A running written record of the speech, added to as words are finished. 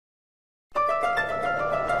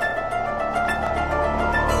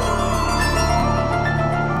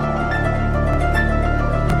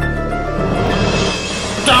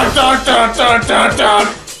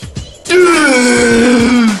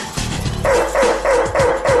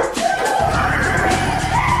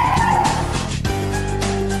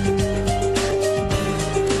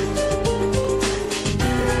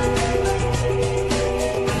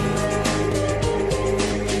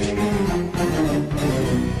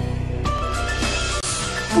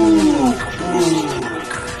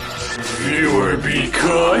Viewer, be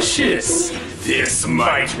cautious. This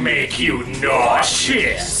might make you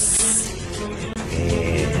nauseous.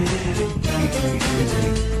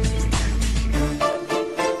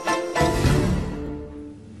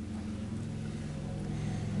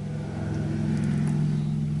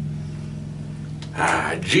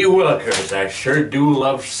 Gee willikers, I sure do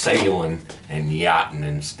love sailing and yachting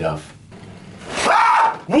and stuff.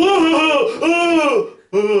 What a loser!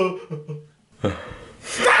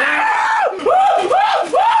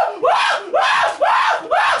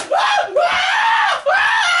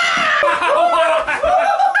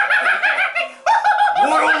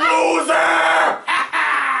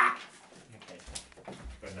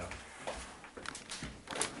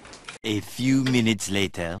 A few minutes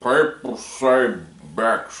later. People say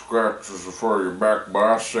back scratches are for your back, but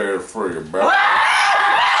I say it for your back.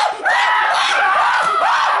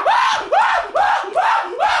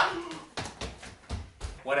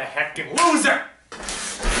 What a heckin' loser!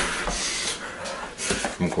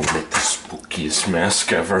 I'm gonna make the spookiest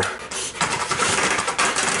mask ever.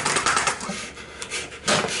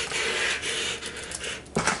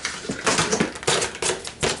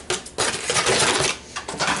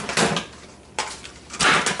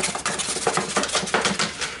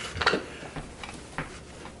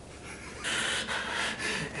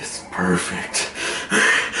 It's perfect.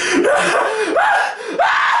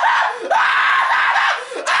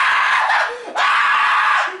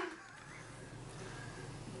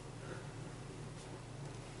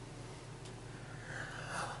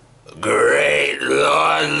 Great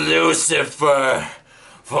Lord Lucifer,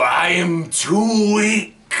 for I am too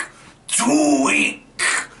weak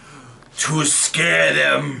to scare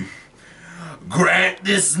them. Grant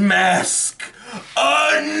this mask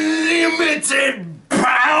unlimited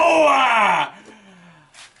power,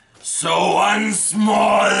 so once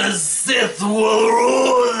more the Sith will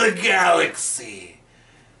rule the galaxy,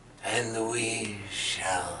 and we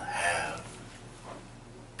shall have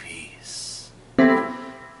peace.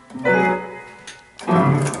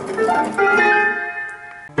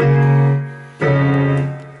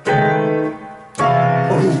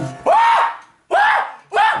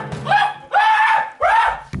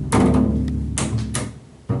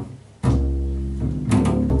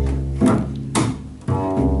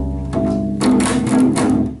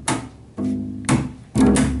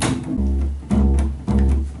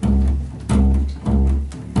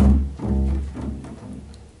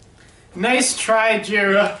 Nice try,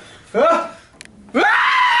 Jered.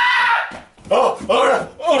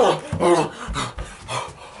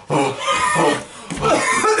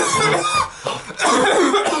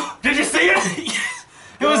 Did you see it?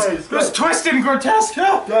 It was twisted and grotesque.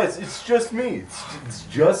 Guys, it's just me. It's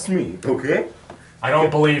just me, okay? I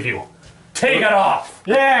don't believe you. Take it off.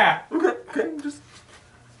 Yeah. Okay, just...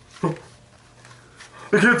 I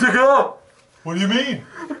can't take it off! What do you mean?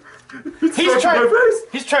 He's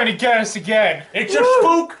trying to get us again. It's a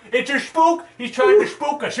spook. It's a spook. He's trying to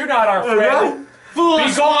spook us. You're not our friend. Fool Be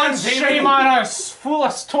us gone, once, demon. shame on us. Fool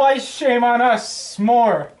us twice, shame on us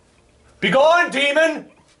more. Be gone, demon.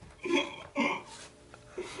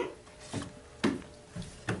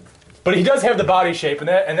 But he does have the body shape, and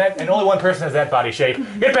only one person has that body shape.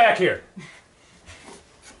 Get back here.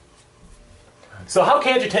 So how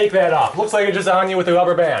can't you take that off? Looks like it's just on you with a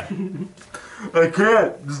rubber band. I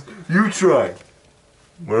can't. Just, you try.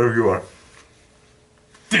 Wherever you are.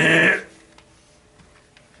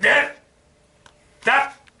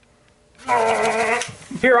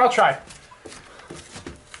 Here, I'll try.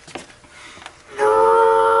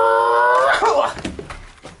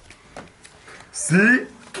 See?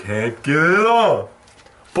 Can't get it off.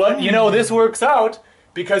 But you know this works out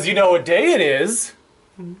because you know what day it is.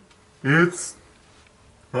 It's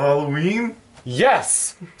Halloween?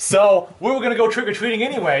 Yes. So we were gonna go trick or treating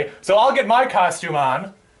anyway. So I'll get my costume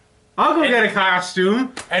on, I'll go get a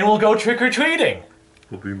costume. and we'll go trick or treating.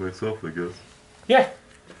 I'll be myself, I guess. Yeah.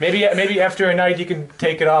 Maybe after a night you can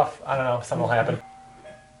take it off. I don't know. Something will happen.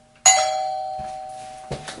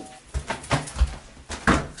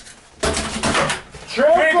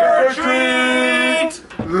 Trick or treat!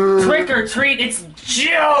 Trick or treat, it's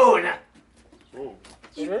June!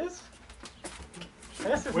 It is?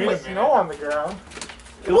 Yes, it's snow on the ground.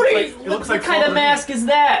 What kind of mask is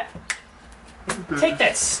that? Take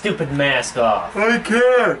that stupid mask off. I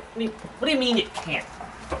can't. What do you mean you can't?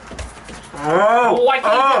 Oh, Well, why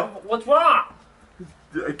can't you? What's wrong?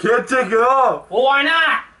 I can't take it off. Well, why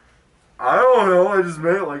not? I don't know. I just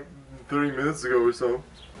made it like 30 minutes ago or so.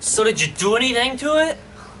 So did you do anything to it?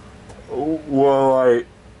 Well, I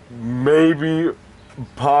maybe,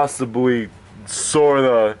 possibly,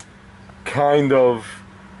 sorta, kind of,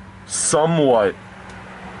 somewhat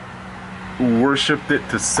worshipped it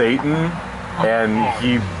to Satan, and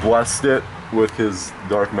he blessed it with his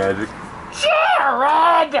dark magic.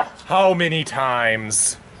 Jered! How many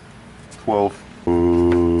times? 12.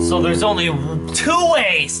 So there's only 2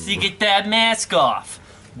 ways to get that mask off.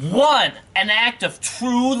 1, an act of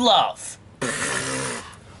true love.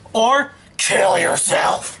 Or kill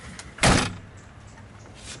yourself.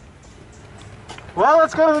 Well,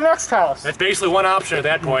 let's go to the next house. That's basically one option at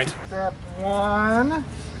that point. Step 1.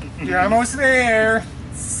 You're almost there.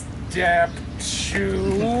 Step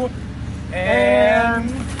 2. And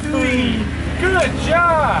 3. Good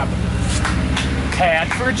job! Pat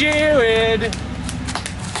for Jered.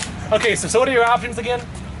 Okay, so what are your options again?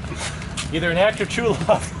 Either an act of true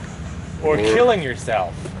love or killing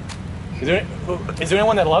yourself. Is there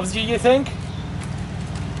anyone that loves you think?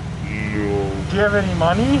 No. Do you have any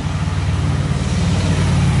money?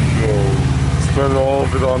 No. Spend all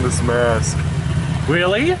of it on this mask.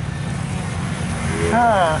 Really?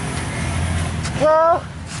 Huh. Well,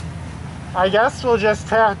 I guess we'll just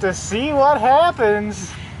have to see what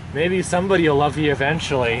happens. Maybe somebody will love you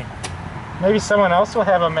eventually. Maybe someone else will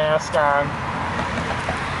have a mask on.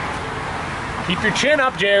 Keep your chin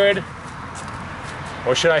up, Jered.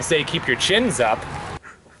 Or should I say, keep your chins up.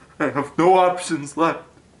 I have no options left.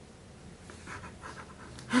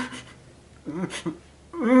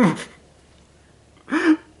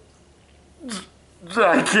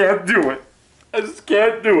 I can't do it. I just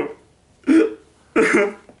can't do it.